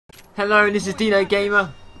Hello, this is Dino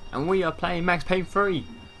Gamer, and we are playing Max Payne 3.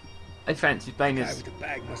 I fancy playing The guy this. with the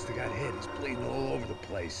bag must have got hit. He's bleeding all over the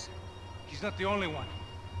place. He's not the only one.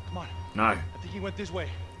 Come on. No. I think he went this way.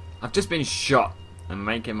 I've just been shot and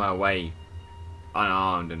making my way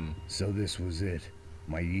unarmed and... So this was it.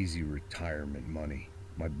 My easy retirement money.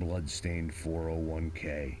 My blood-stained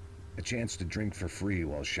 401k. A chance to drink for free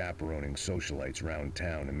while chaperoning socialites around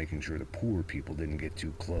town and making sure the poor people didn't get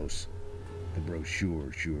too close. The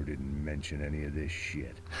brochure sure didn't mention any of this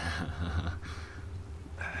shit.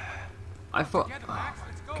 I thought... Oh,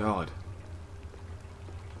 God.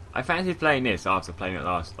 I fancied playing this after playing it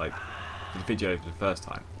last, like, the video for the first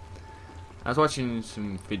time. I was watching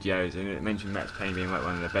some videos and it mentioned Max Payne being like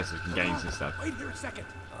one of the best looking games and stuff. Wait here a second.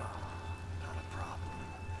 Not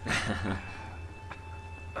a problem.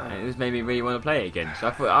 And this made me really want to play it again, so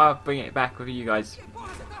I thought I'll bring it back with you guys.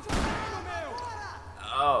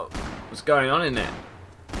 Oh, what's going on in there?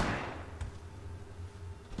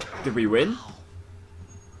 Did we win?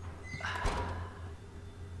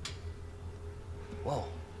 Whoa.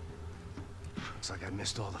 Looks like I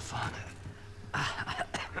missed all the fun.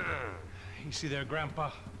 You see there,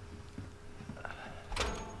 Grandpa?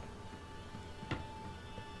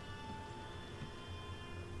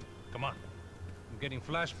 Come on. I'm getting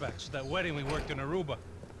flashbacks to that wedding we worked in Aruba.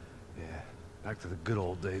 Yeah, back to the good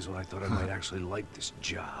old days when I thought I might actually like this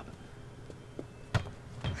job.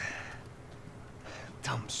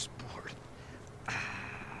 Dumb sport. Hey,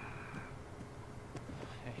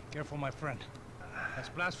 careful, my friend. That's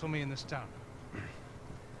blasphemy in this town.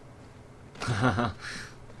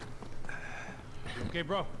 You okay,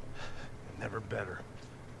 bro? Never better.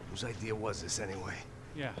 Whose idea was this anyway?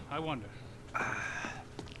 Yeah, I wonder.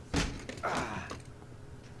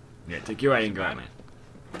 Yeah, take your aim, man.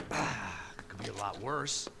 Could be a lot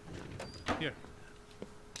worse. Here.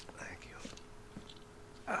 Thank you.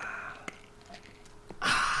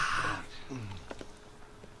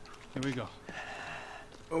 Here we go.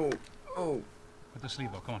 Oh, oh. Put the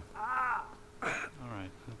sleeve on, come on. All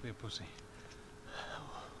right, don't be a pussy.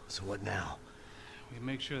 So what now? We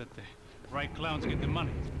make sure that the right clowns get the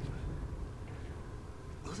money.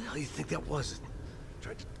 Who the hell you think that was?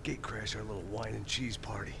 Tried to gate crash our little wine and cheese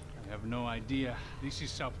party. I have no idea. This is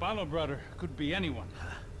Sao Paulo, brother. Could be anyone.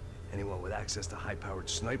 Anyone with access to high-powered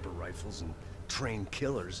sniper rifles and trained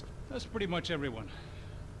killers. That's pretty much everyone.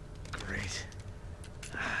 Great.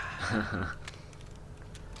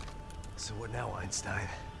 So what now, Einstein?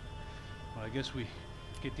 Well, I guess we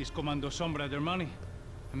get these Comando Sombra their money.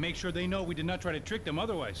 And make sure they know we did not try to trick them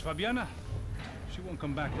otherwise. Fabiana, she won't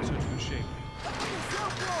come back in such good shape.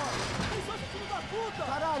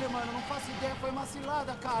 Caralho, mano, não faço ideia, foi uma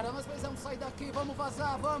cilada, cara. Nós precisamos sair daqui, vamos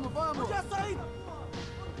vazar, vamos, vamos. Já saí.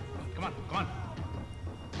 Come on, come on.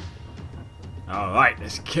 Alright,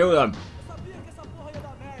 let's kill them.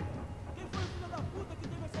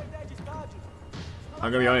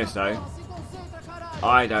 I'm gonna be honest though,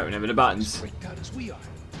 I don't remember the buttons.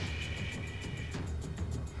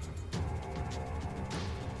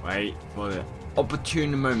 Wait for the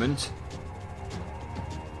opportune moment.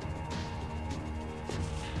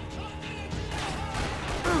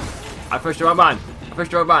 I pushed the wrong button. I pushed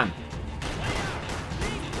the wrong button.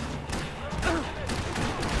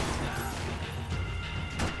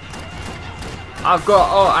 I've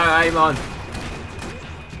got aim on.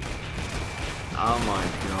 Oh my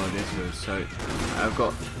god, this was so... I've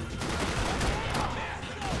got...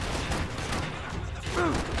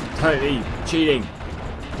 Totally cheating.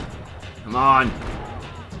 Come on.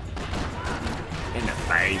 In the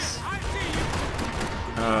face.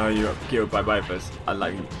 Oh, you got killed by both of us. I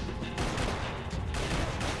like you.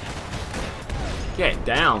 Get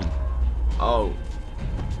down. Oh.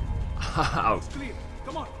 Oh.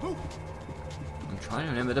 Come on, move. I'm trying to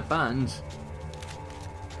remember the buttons.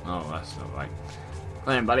 Oh, that's not right.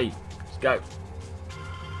 Come on, buddy. Let's go.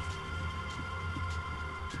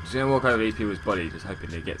 Just gonna walk over these people's bodies, just hoping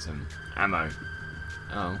they get some ammo.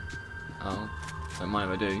 Oh. Oh. Don't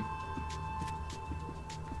mind if I do.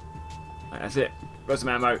 Right, that's it. Got some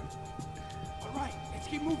ammo. Alright, let's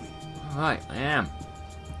keep moving. Alright, I am.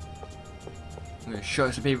 I'm gonna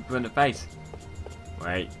shoot some people in the face.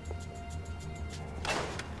 Wait.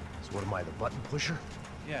 So what am I, the button pusher?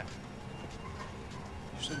 Yeah.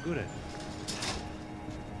 You're so good at it.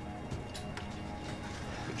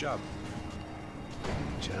 Good job.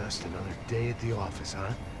 Just another day at the office,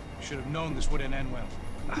 huh? You should have known this wouldn't end well.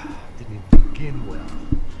 Didn't even begin well.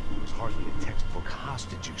 It was hardly a textbook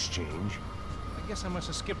hostage exchange. I guess I must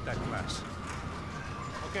have skipped that class.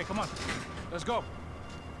 Okay, come on. Let's go.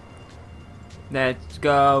 Let's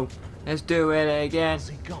go. Let's do it again. Where's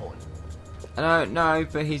he going? I don't know,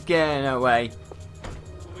 but he's getting away.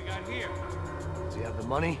 What we got here? Does he have the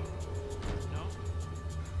money?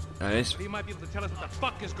 No? This. He might be able to tell us what the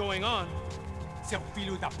fuck is going on. Seu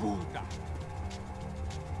filho da puta!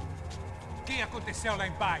 O que aconteceu lá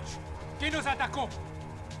embaixo? Quem nos atacou?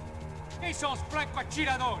 Quem são os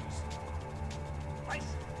franco-atiradores?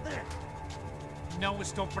 Não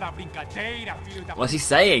estou pra brincadeira, filho da puta! What's he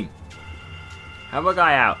saying? Have a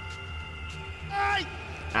guy out. Ai!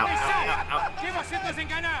 Ow, Quem ow, são? ow, ow. Quem você nos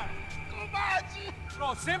enganaram? Combate!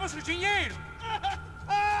 Trouxemos o dinheiro!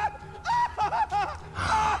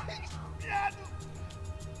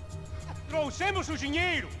 Trouxemos o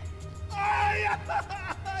dinheiro! Ai!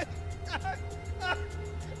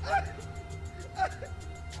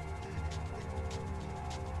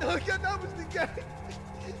 Não enganamos ninguém!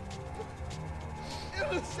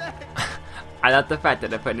 Eu não sei! I love the fact that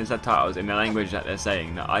they're putting in subtitles in the language that they're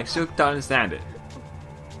saying. That I still don't understand it.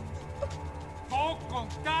 Vou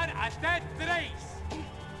contar até 3!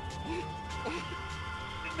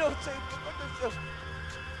 Não sei o que aconteceu!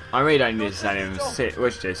 I really don't need to stand him and sit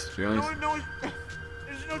watch this, to be honest.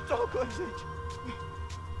 Eles não estão com a gente!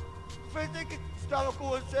 Pensei que estava com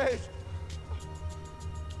vocês!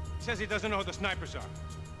 Says he doesn't know who the snipers are.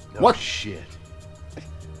 No What? shit.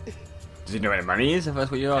 Does he know where the money is, if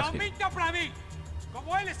that's what you're Não asking? minta pra mim!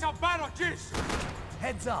 Como eles salvaram disso!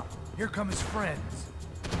 Heads up. Here come his friends.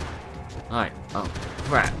 Right, oh,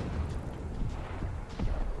 crap.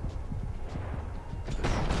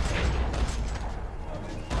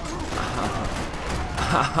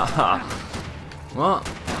 What?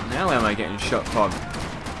 Now where am I getting shot from?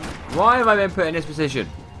 Why have I been put in this position?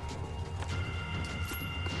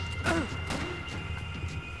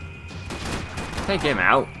 Take him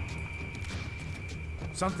out.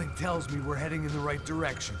 Something tells me we're heading in the right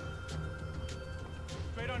direction.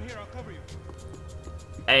 Straight on here, I'll cover you.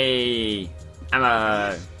 Hey,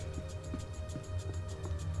 ammo.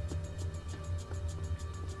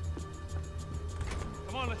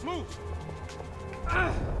 Come on, let's move.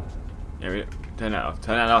 Here we go. Turn that off.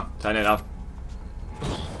 Turn that off. Turn it off.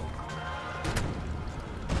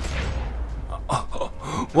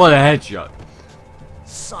 What a headshot.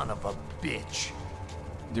 Son of a bitch.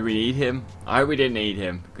 Do we need him? I hope we didn't need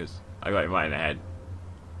him because I got him right in the head.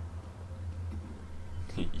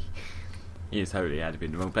 He is totally had to be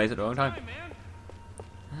in the wrong place at the wrong time. Hi, man.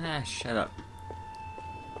 Ah, shut up.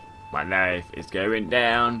 My life is going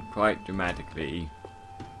down quite dramatically.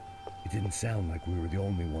 It didn't sound like we were the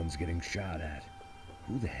only ones getting shot at.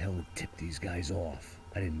 Who the hell had tipped these guys off?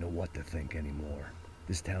 I didn't know what to think anymore.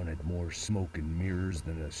 This town had more smoke and mirrors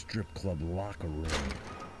than a strip club locker room.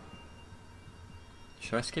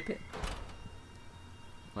 Should I skip it?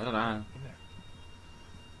 I don't know.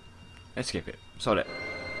 Let's skip it. Sod it.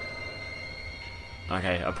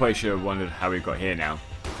 Okay, I probably should have wondered how we got here now.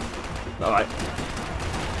 Alright.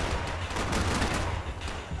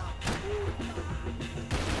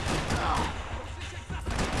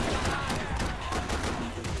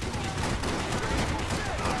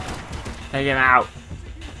 Take him out.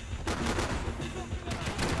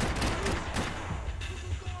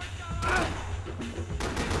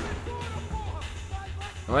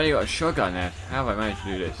 I've already got a shotgun there. How have I managed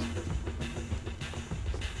to do this?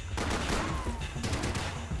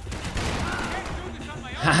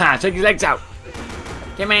 Haha, take his legs out!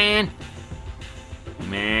 Come on!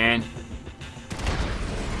 Man.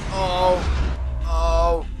 Oh!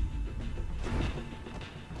 Oh!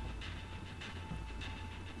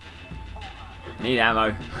 Need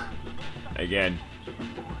ammo. Again.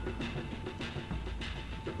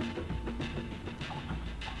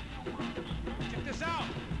 Check this out.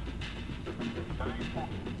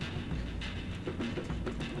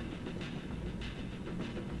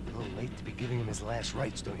 A little late to be giving him his last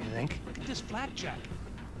rites, don't you think? Look at this flakjack.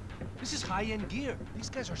 This is high-end gear. These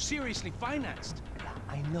guys are seriously financed.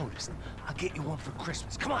 I noticed. I'll get you one for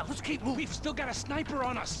Christmas. Come on, let's keep moving. We've still got a sniper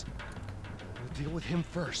on us. We'll deal with him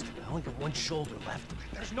first. I only got one shoulder left.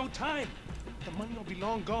 There's no time. The money will be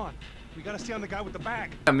long gone. We gotta stay on the guy with the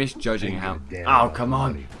bag. I'm misjudging Didn't how. give a damn Oh, about come the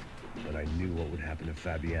on. money, but I knew what would happen to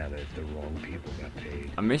Fabiana if the wrong people got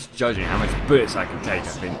paid. I'm misjudging how much bullets I can take, I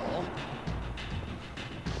think.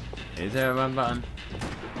 Is there a run button?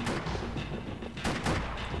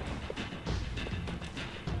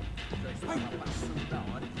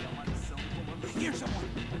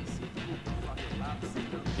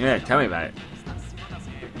 Yeah, tell me about it.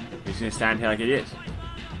 He's gonna stand here like idiots.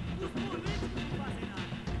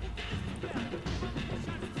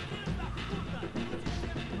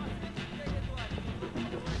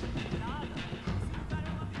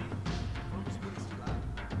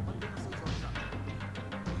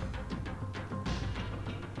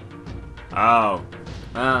 Oh.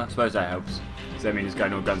 I suppose that helps. Does that mean it's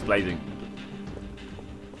going all guns blazing?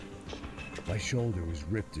 My shoulder was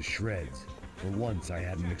ripped to shreds. For once, I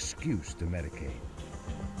had an excuse to medicate.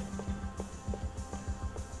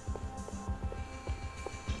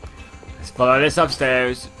 Let's follow this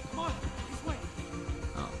upstairs. Come on, this way.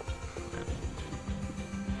 Oh.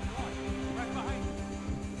 Right behind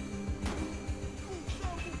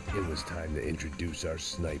you. It was time to introduce our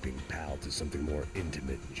sniping pal to something more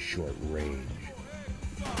intimate and short range.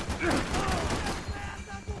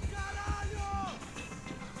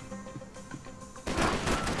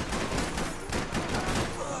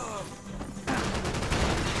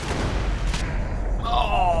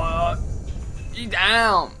 Oh, you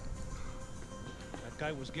down. That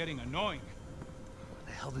guy was getting annoying. What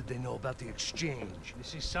the hell did they know about the exchange?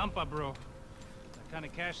 This is Sampa, bro. That kind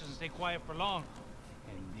of cash doesn't stay quiet for long.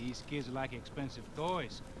 And these kids like expensive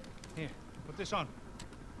toys. Here, put this on.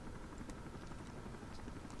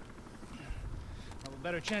 Have a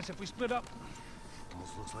better chance if we split up.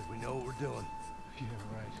 Almost looks like we know what we're doing. Yeah,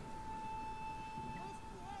 right.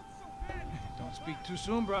 Don't speak too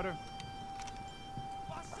soon, brother.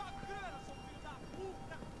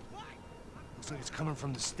 Looks like it's coming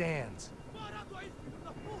from the stands.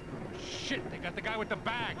 Shit, they got the guy with the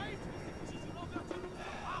bag.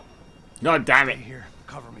 God damn it. Stay here,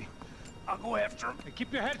 cover me. I'll go after him. Hey,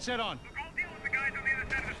 keep your headset on. I'll deal with the guys on the other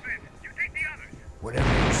side of the fence. You take the others.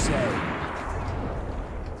 Whatever you say.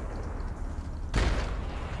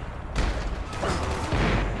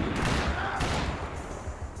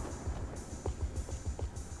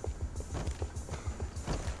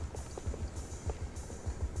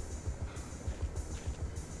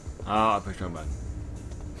 Oh, I pushed the wrong button.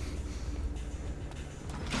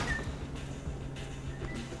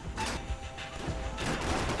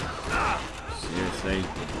 Seriously.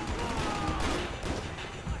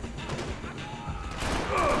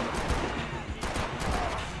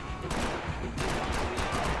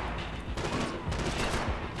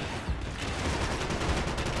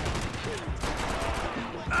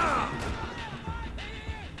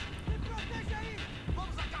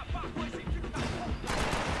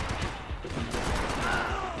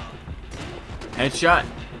 Headshot.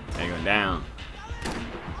 They go down.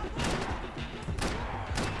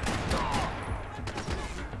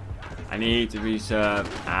 I need to reserve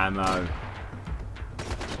ammo.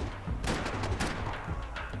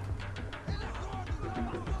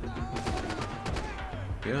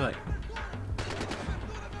 Feel like.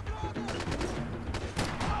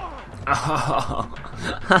 Oh,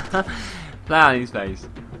 play on his face.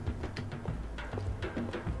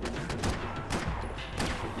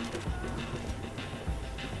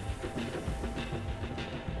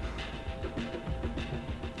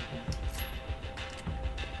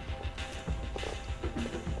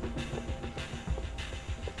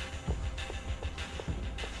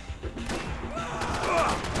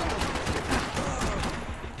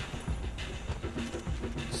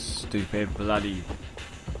 Stupid bloody.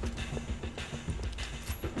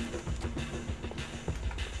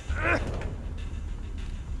 I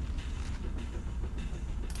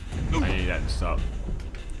need that to stop.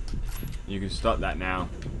 You can stop that now.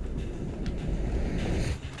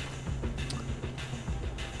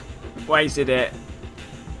 Wasted it.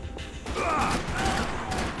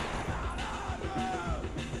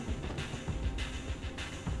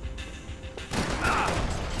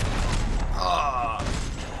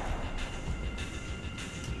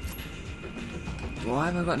 Why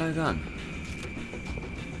have I got no gun?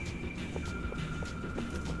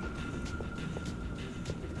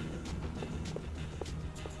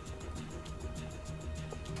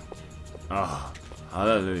 Oh,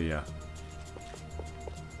 hallelujah.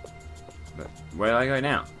 But where do I go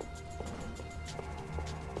now?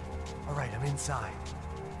 All right, I'm inside.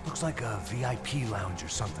 Looks like a VIP lounge or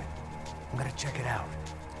something. I'm gonna check it out.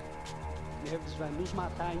 Neves vai nos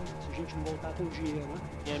matar, hein, se a gente não voltar com dinheiro, né?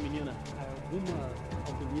 E a menina? Alguma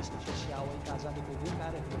alpinista social aí casada com algum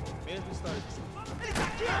cara aqui. Mesma história que você. Ele tá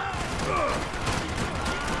aqui!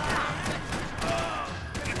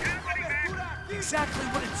 Exactly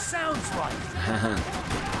what it sounds like.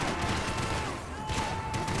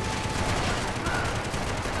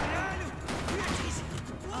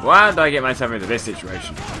 Why did I get myself into this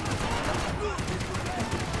situation?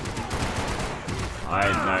 I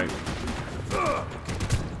don't know.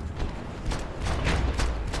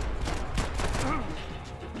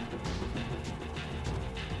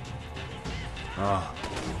 Oh.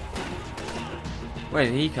 Where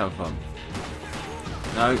did he come from?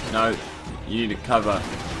 No, no. You need to cover.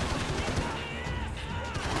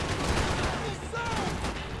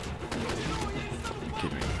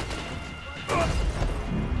 Kidding me.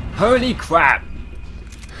 Holy crap!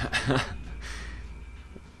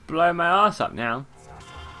 Blow my ass up now.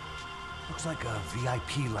 Looks like a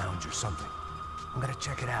VIP lounge or something. I'm gonna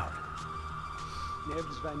check it out.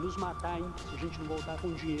 Neves vai nos matar, hein? Se a gente não voltar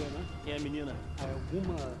com dinheiro, né? Quem é a menina? É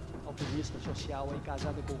alguma alpinista social aí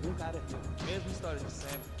casada com algum cara aqui. Mesma história de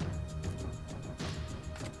sempre.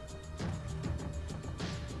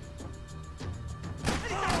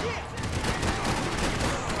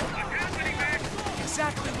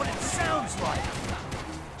 Exactly what it sounds like.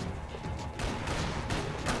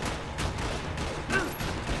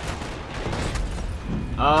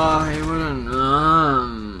 Oh, he wouldn't.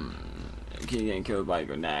 Keep getting killed by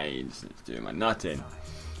grenades. It's doing my nutting.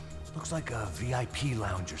 Looks like a VIP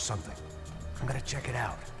lounge or something. I'm gonna check it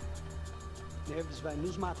out. Neves vai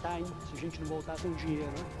nos matar, hein? Se a gente não voltar com dinheiro,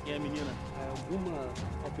 né? Quem é a menina? É alguma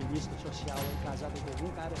alpinista social aí casada com algum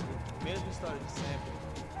cara aqui. Mesma história de sempre.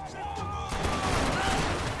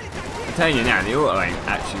 I'm telling you now, the auto aim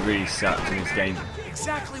actually really sucks in this game.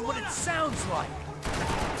 Exactly what it sounds like.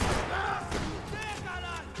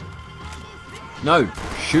 No,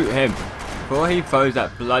 shoot him before he throws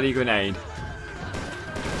that bloody grenade.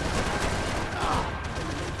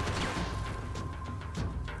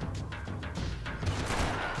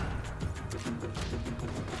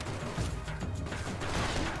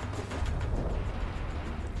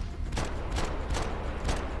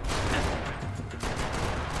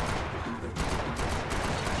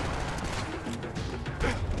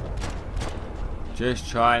 Just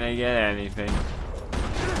trying to get anything.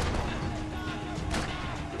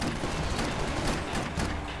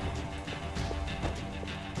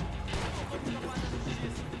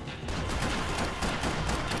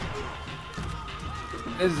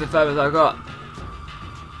 This is the furthest I've got.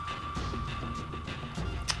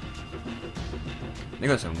 They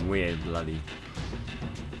got some weird bloody.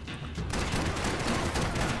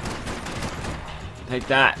 Take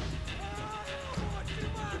that.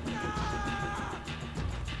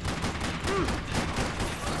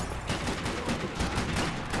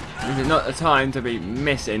 This is not the time to be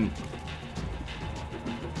missing.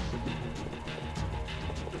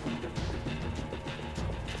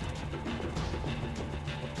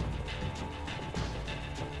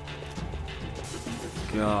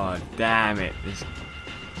 God damn it. This.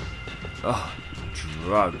 Oh,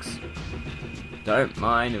 drugs. Don't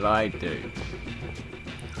mind if I do.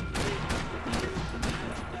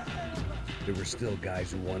 There were still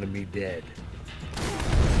guys who wanted me dead.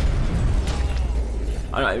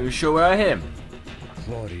 I'm not even sure where I hit him.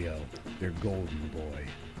 Claudio, their golden boy.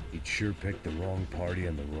 He'd sure picked the wrong party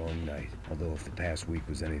on the wrong night. Although if the past week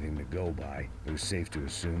was anything to go by, it was safe to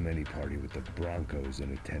assume any party with the Broncos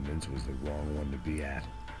in attendance was the wrong one to be at.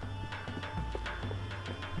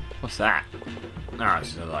 What's that? Oh,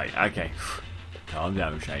 it's just like, okay. Calm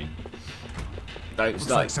down, Shane. Don't Looks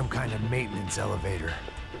start. like some kind of maintenance elevator.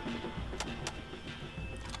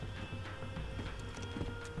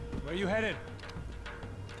 Where you headed?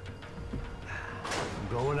 I'm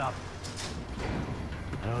going up.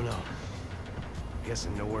 I don't know.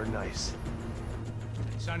 Guessing nowhere nice.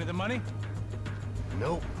 Sign of the money?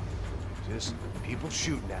 Nope. Just people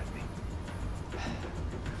shooting at me.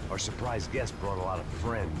 Our surprise guest brought a lot of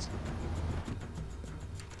friends.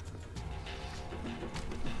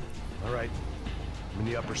 All right. I'm in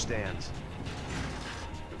the upper stands.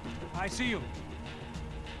 I see you.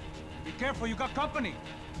 Be careful, you got company.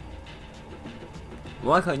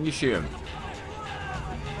 Why can't you shoot him?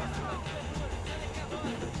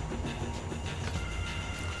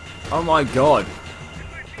 Oh my god.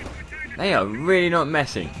 They are really not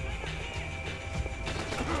messing.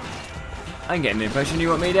 I'm getting the impression you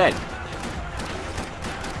want me dead.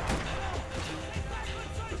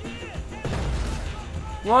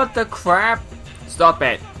 What the crap? Stop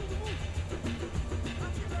it.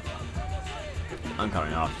 I'm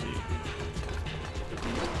coming after you.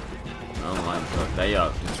 Oh my god, they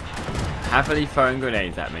are just happily throwing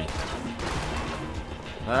grenades at me.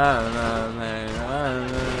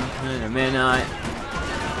 In the midnight.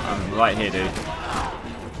 I'm right here, dude.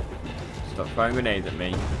 Stop throwing grenades at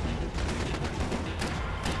me.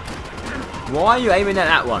 Why are you aiming at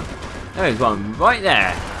that one? There is one right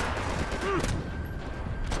there.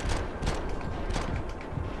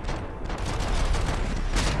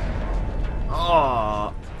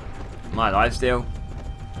 Oh, my life steal.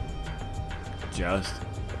 Just.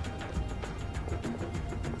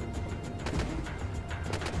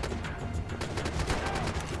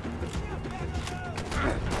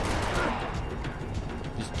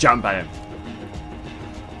 Just jump at him.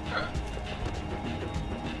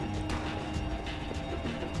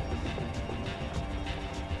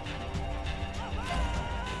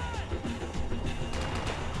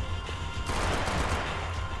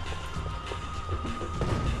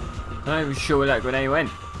 not even sure where that grenade went.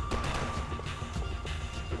 Hey,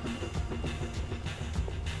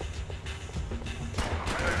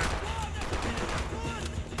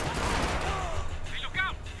 look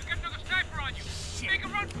out! You get another sniper on you. Make a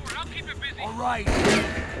run for it. I'll keep it busy. All right.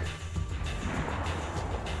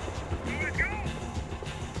 Let's go.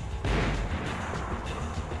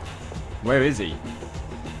 Where is he?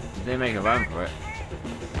 They make a run for it.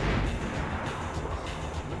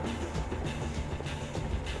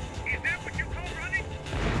 Is that what you call running?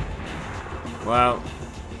 Well,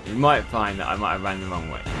 you might find that I might have ran the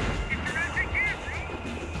wrong way. Get your ass in gear, bro.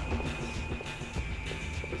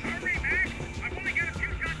 Hurry, Mac. I've only got a few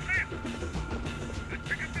shots left. Let's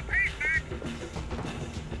pick up the pace, Mac.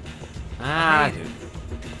 Ah, dude.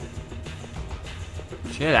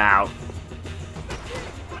 Chill out.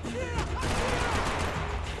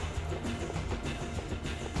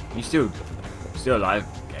 You still alive,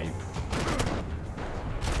 okay.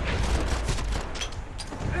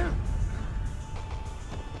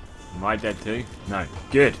 Am I dead too? No.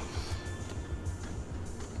 Good.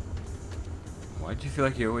 Why do you feel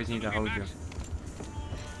like you always need to hold your...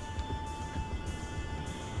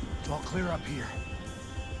 It's all clear up here.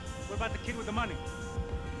 What about the kid with the money?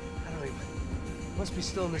 I don't even... Must be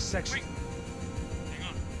still in this section. Hang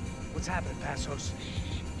on. What's happening, Passos?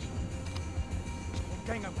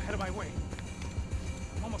 Gang up ahead of my way.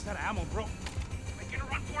 I'm almost out of ammo, bro. Making a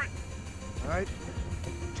run for it. All right.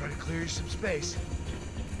 Try to clear you some space.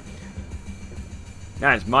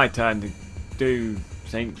 Now it's my turn to do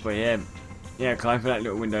something for him. Yeah, climb for that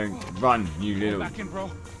little window and run, you Go little... back in, bro.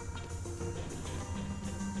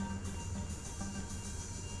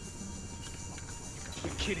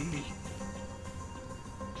 You're kidding me.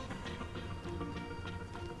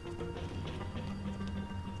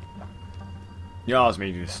 You asked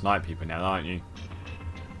me to snipe people now, aren't you?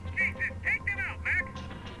 Jesus, take them out, Mac.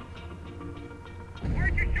 Why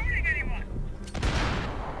aren't you shooting anyone?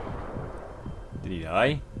 Did he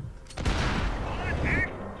die? Come on,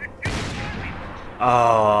 Mac. Let's do it.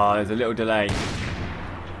 Oh, there's a little delay.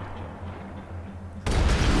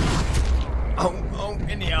 Oh,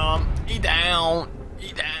 in the arm. He down.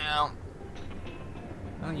 He down.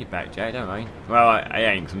 Oh, you're back, Jay, don't worry. Well, I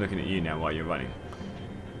ain't, 'cause I'm looking at you now while you're running.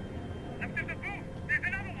 Left of the booth. There's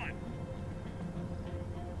another one.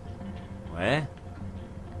 Where?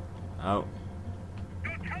 Oh.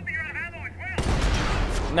 Don't tell me you're out of ammo as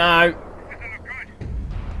well. No! This doesn't look good.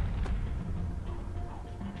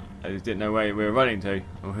 I just didn't know where we were running to,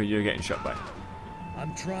 or who you were getting shot by.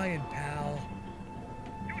 I'm trying, pal.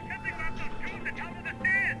 Do something about those tubes at the top of the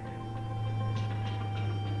stairs.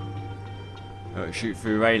 Oh, shoot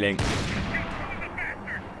through railing. Shoot through the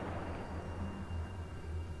bastard.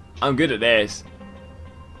 I'm good at this.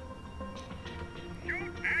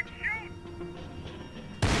 Shoot, Mac, shoot.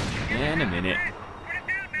 Yeah, in a minute. Put it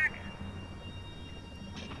down, Mac.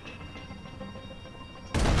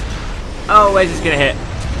 Oh, where's this gonna hit?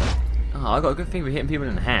 Oh, I got a good thing for hitting people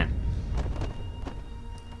in the hand.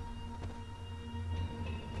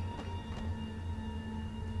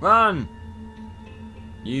 Run!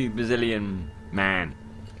 You Brazilian man.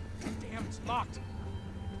 Damn, it's locked.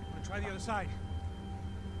 I'm gonna try the other side.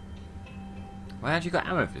 Why haven't you got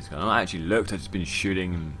ammo for this gun? I've not actually looked, I've just been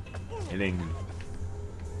shooting and hitting.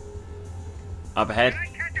 Up ahead? Can I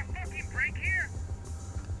catch a fucking break here?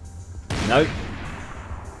 Nope.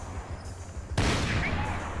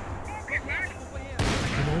 Focus, Mac. I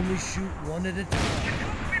can only shoot one at a time.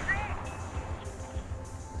 Move it, bro.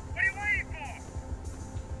 What are you waiting for?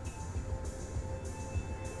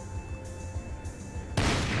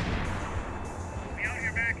 Be out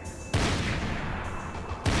here, Mac.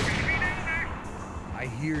 Gotta be now, Mac. I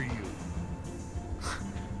hear you.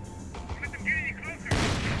 Don't let them get any closer.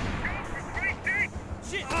 Shoot, for Christ's sake.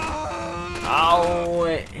 Oh,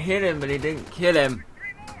 it hit him, but he didn't kill him.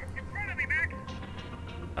 3 more. In front of me,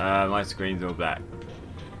 Mac. My screen's all black.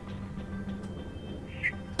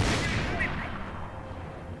 Shit. Where are you coming from?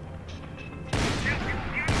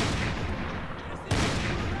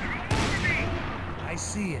 Now, they're all over me. I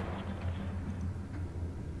see it.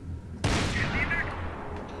 You see that?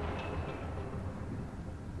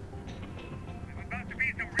 I'm about to be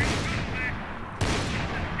some real trouble, Mac.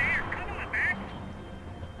 On the stairs. Come on, Mac.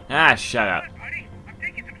 Ah, shut up. Come on, buddy. I'm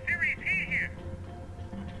taking some serious heat here.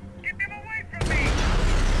 Get them away from me.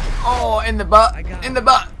 Oh, in the butt! I got In it. the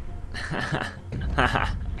butt! All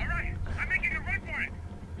right. I'm making a run for it.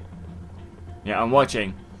 Yeah, I'm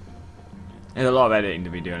watching. There's a lot of editing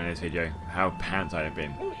to be doing in this video. How pants I have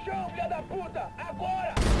been.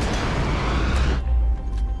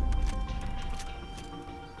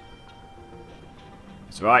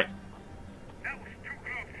 That's right. That was too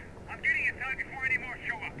close. I'm getting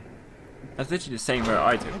That's literally the same route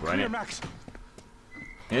I took, Clear, wasn't it? Max.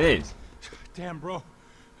 It is. Damn, bro.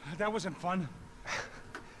 That wasn't fun.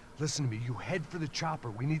 Listen to me, you head for the chopper.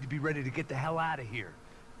 We need to be ready to get the hell out of here.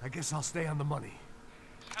 I guess I'll stay on the money.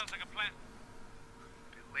 Sounds like a plan.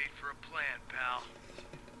 Bit late for a plan, pal.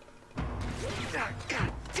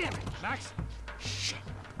 God damn it! Max? Shit.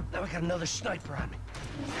 Now I got another sniper on me.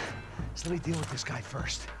 So let me deal with this guy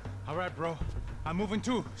first. All right, bro. I'm moving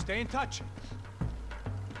too. Stay in touch.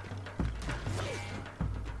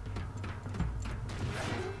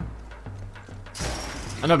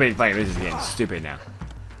 I'm not being funny, this is getting stupid now.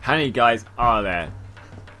 How many guys are there?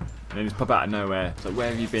 And they just pop out of nowhere. So where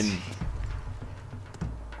have you been?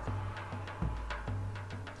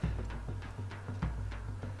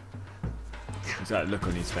 There's that look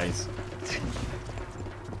on his face.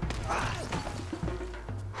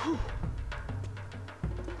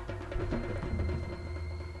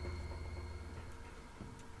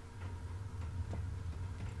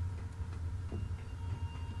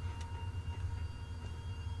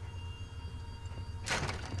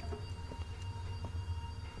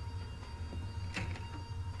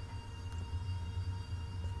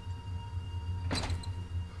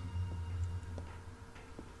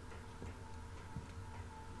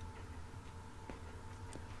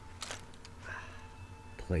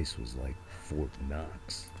 Place was like Fort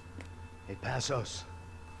Knox. Hey, Passos.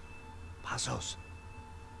 Passos.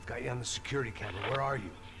 Got you on the security camera. Where are you?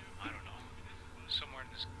 I don't know. Somewhere in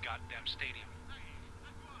this goddamn stadium.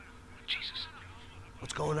 Jesus.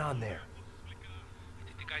 What's going on there? I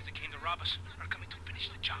think the guys that came to rob us are coming to finish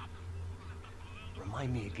the job.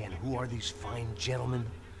 Remind me again, who are these fine gentlemen?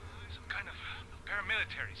 Some kind of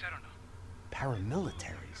paramilitaries, I don't know.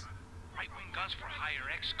 Paramilitaries? Right-wing guns for hire,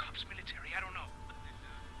 ex-cops, military, I don't know.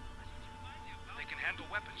 They can handle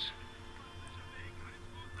weapons.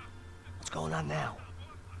 What's going on now?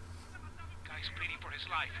 Guy's pleading for his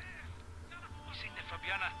life. He's saying that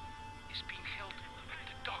Fabiana is being held at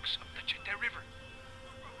the docks of the Chete River.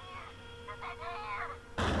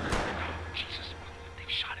 Jesus, they've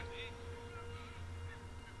shot him.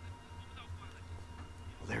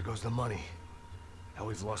 Well, there goes the money. Now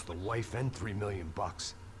we've lost the wife and $3 million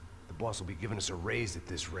bucks. The boss will be giving us a raise at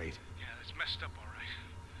this rate. Yeah, that's messed up, all right.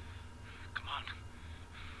 Come on.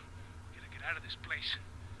 We gotta get out of this place.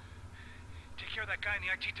 Take care of that guy in the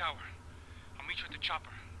IT tower. I'll meet you at the chopper.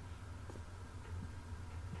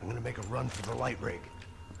 I'm gonna make a run for the light rig.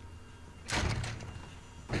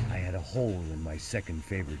 I had a hole in my second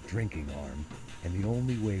favorite drinking arm, and the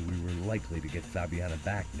only way we were likely to get Fabiana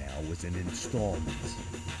back now was in installments.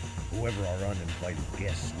 Whoever our uninvited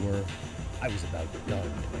guests were, I was about done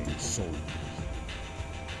playing soldiers.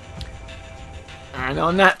 And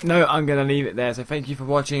on that note, I'm going to leave it there. So thank you for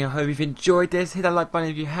watching. I hope you've enjoyed this. Hit that like button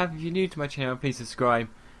if you have. If you're new to my channel, please subscribe.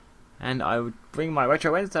 And I will bring my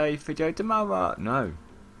Retro Wednesday video tomorrow. No.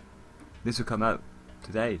 This will come out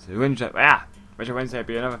today. So Retro Wednesday will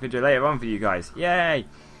be another video later on for you guys. Yay!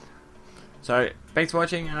 So, thanks for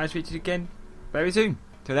watching, and I'll speak to you again very soon.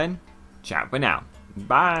 Till then, ciao for now.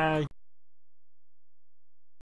 Bye!